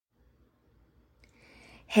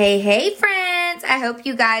Hey, friends. I hope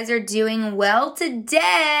you guys are doing well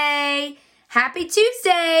today. Happy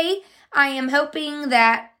Tuesday. I am hoping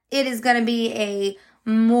that it is going to be a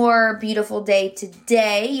more beautiful day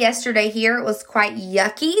today. Yesterday here, it was quite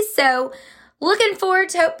yucky. So looking forward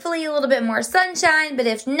to hopefully a little bit more sunshine. But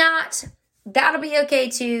if not, that'll be okay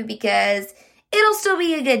too because it'll still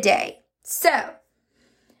be a good day. So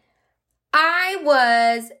I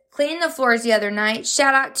was cleaning the floors the other night.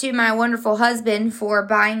 Shout out to my wonderful husband for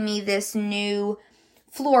buying me this new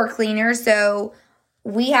floor cleaner. So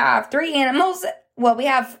we have 3 animals. Well, we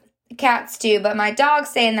have cats too, but my dogs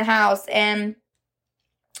stay in the house, and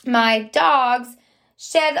my dogs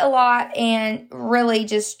shed a lot and really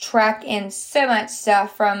just track in so much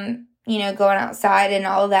stuff from, going outside and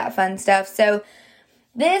all of that fun stuff. So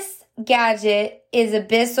this gadget is a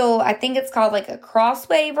Bissell, I think it's called like a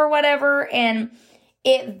Crosswave or whatever, and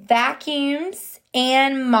it vacuums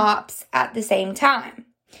and mops at the same time.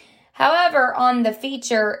 However, on the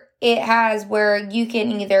feature, it has where you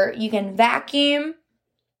can vacuum,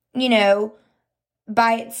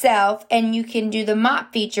 by itself, and you can do the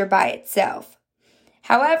mop feature by itself.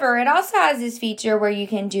 However, it also has this feature where you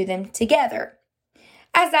can do them together.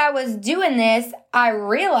 As I was doing this, I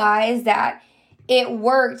realized that it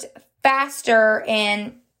worked faster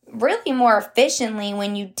and really more efficiently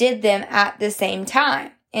when you did them at the same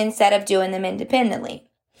time instead of doing them independently.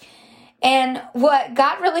 And what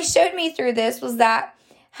God really showed me through this was that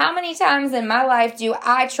how many times in my life do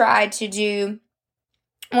I try to do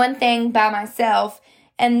one thing by myself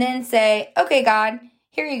and then say, okay, God,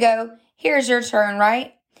 here you go. Here's your turn,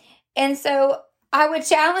 right? And so I would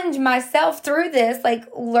challenge myself through this, like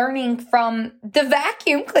learning from the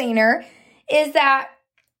vacuum cleaner, is that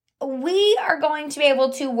we are going to be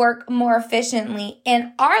able to work more efficiently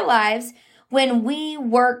in our lives when we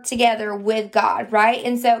work together with God, right?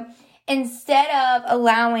 And so instead of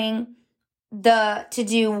allowing to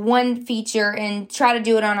do one feature and try to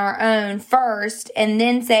do it on our own first and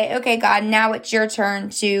then say, okay, God, now it's your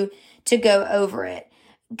turn to go over it.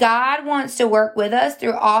 God wants to work with us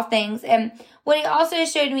through all things. And what he also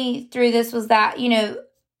showed me through this was that,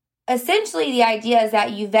 essentially the idea is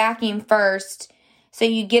that you vacuum first. So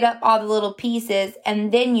you get up all the little pieces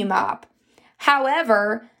and then you mop.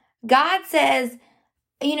 However, God says,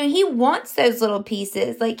 he wants those little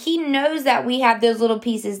pieces. Like he knows that we have those little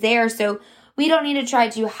pieces there. So we don't need to try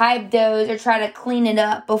to hide those or try to clean it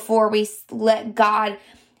up before we let God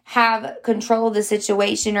have control of the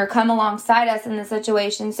situation or come alongside us in the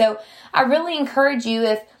situation. So I really encourage you,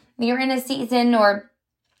 if you're in a season or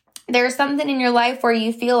there's something in your life where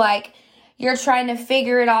you feel like you're trying to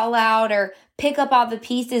figure it all out or pick up all the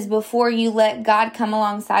pieces before you let God come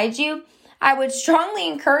alongside you, I would strongly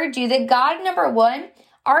encourage you that God, number one,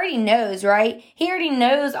 already knows, right? He already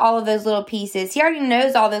knows all of those little pieces. He already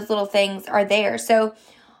knows all those little things are there. So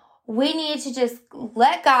we need to just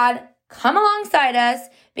let God come alongside us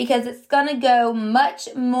because it's going to go much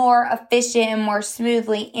more efficient and more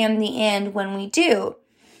smoothly in the end when we do.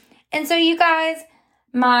 And so you guys,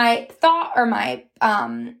 my thought or my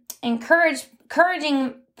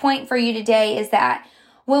encouraging point for you today is that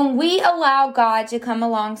when we allow God to come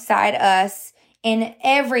alongside us in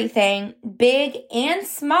everything, big and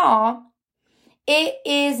small, it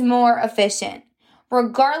is more efficient.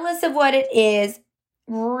 Regardless of what it is,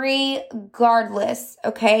 regardless,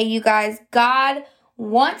 okay, you guys, God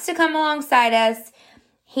wants to come alongside us.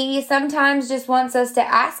 He sometimes just wants us to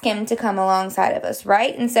ask him to come alongside of us,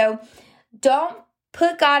 right? And so don't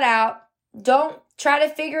put God out. Don't try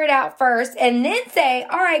to figure it out first and then say,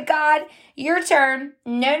 all right, God, your turn.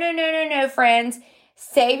 No, friends.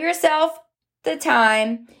 Save yourself the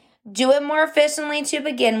time. Do it more efficiently to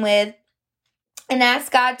begin with and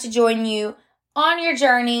ask God to join you on your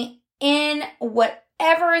journey in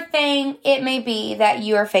whatever thing it may be that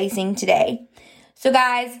you are facing today. So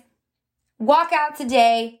guys, walk out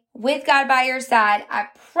today with God by your side. I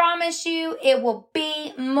promise you it will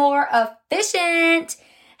be more efficient.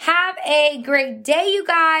 Have a great day, you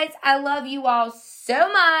guys. I love you all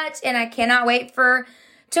so much, and I cannot wait for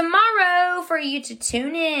tomorrow for you to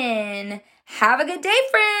tune in. Have a good day,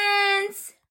 friends.